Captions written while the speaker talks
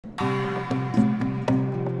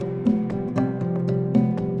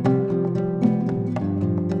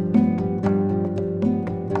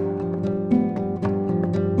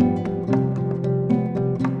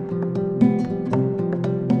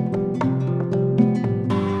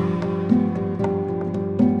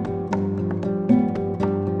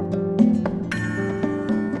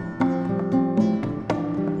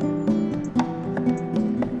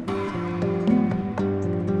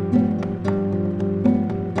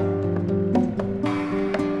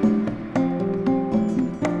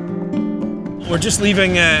We're just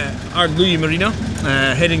leaving Ardlui Marina,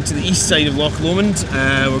 heading to the east side of Loch Lomond.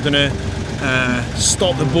 We're going to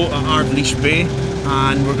stop the boat at Ardleash Bay,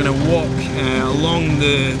 and we're going to walk along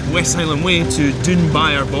the West Highland Way to Doune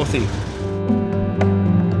by Bothy.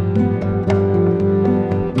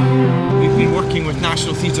 We've been working with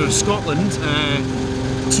National Theatre of Scotland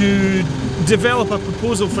to develop a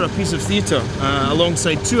proposal for a piece of theatre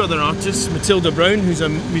alongside two other artists, Matilda Brown, who's a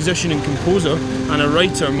musician and composer, and a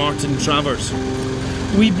writer, Martyn Travers.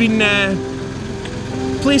 We've been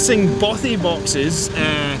placing Bothy boxes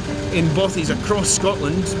in Bothies across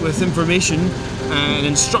Scotland with information and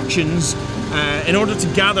instructions in order to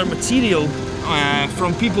gather material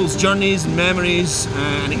from people's journeys and memories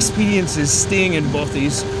and experiences staying in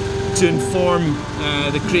Bothies to inform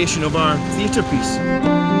the creation of our theatre piece.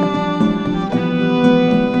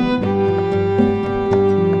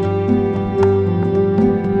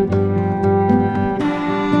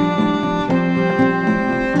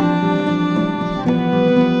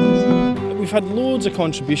 We've had loads of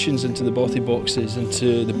contributions into the Bothy boxes,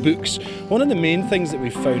 into the books. One of the main things that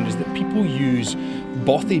we've found is that people use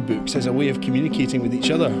Bothy books as a way of communicating with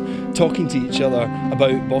each other, talking to each other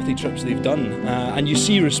about Bothy trips they've done. And you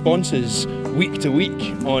see responses week to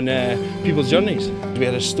week on people's journeys. We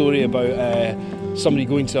had a story about somebody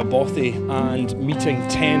going to a Bothy and meeting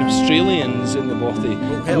 10 Australians in the Bothy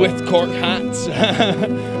with cork hats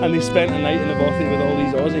and they spent a night in the Bothy with all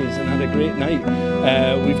these Aussies and had a great night.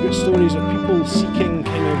 We've got stories of people seeking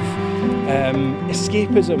kind of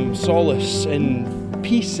escapism, solace in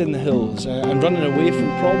peace in the hills and running away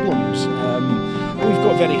from problems. We've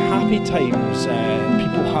got very happy times,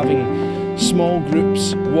 people having small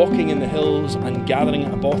groups walking in the hills and gathering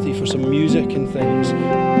at a Bothy for some music and things.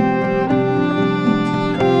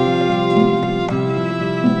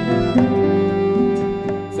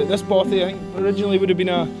 So this Bothy, I think, originally would have been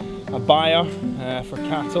a byre for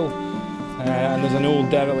cattle, and there's an old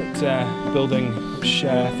derelict building which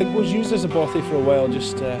I think was used as a Bothy for a while,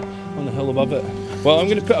 just on the hill above it. Well, I'm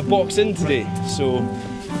going to put a box in today, so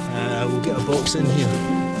we'll get a box in here.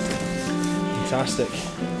 Fantastic.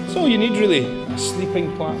 So you need really a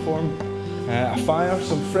sleeping platform, a fire,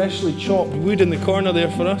 some freshly chopped wood in the corner there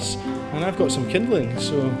for us, and I've got some kindling,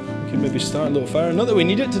 so we can maybe start a little fire. Not that we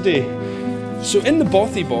need it today. So in the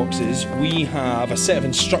Bothy boxes we have a set of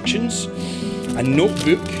instructions, a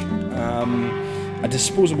notebook, a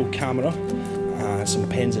disposable camera, some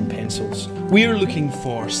pens and pencils. We're looking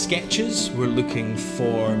for sketches, we're looking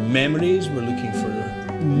for memories, we're looking for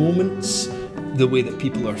moments, the way that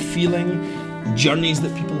people are feeling, journeys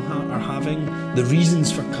that people are having, the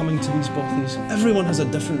reasons for coming to these Bothies. Everyone has a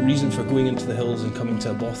different reason for going into the hills and coming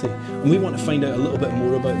to a Bothy, and we want to find out a little bit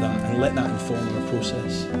more about that and let that inform our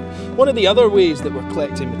process. One of the other ways that we're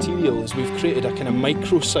collecting material is we've created a kind of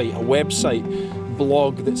microsite, a website,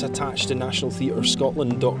 blog that's attached to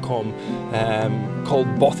nationaltheatrescotland.com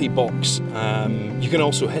called Bothy Box. You can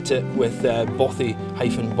also hit it with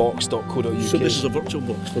bothy-box.co.uk. So this is a virtual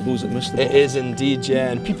box for those that missed the box? It is indeed,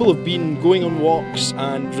 yeah, and people have been going on walks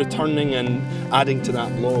and returning and adding to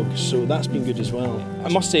that blog, so that's been good as well. I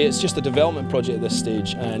must say it's just a development project at this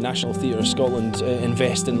stage. National Theatre of Scotland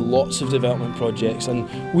invest in lots of development projects, and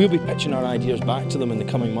we'll be pitching our ideas back to them in the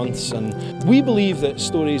coming months, and we believe that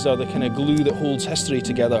stories are the kind of glue that holds history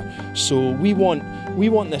together, so we want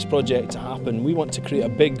this project to happen. We want to create a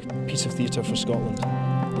big piece of theatre for Scotland.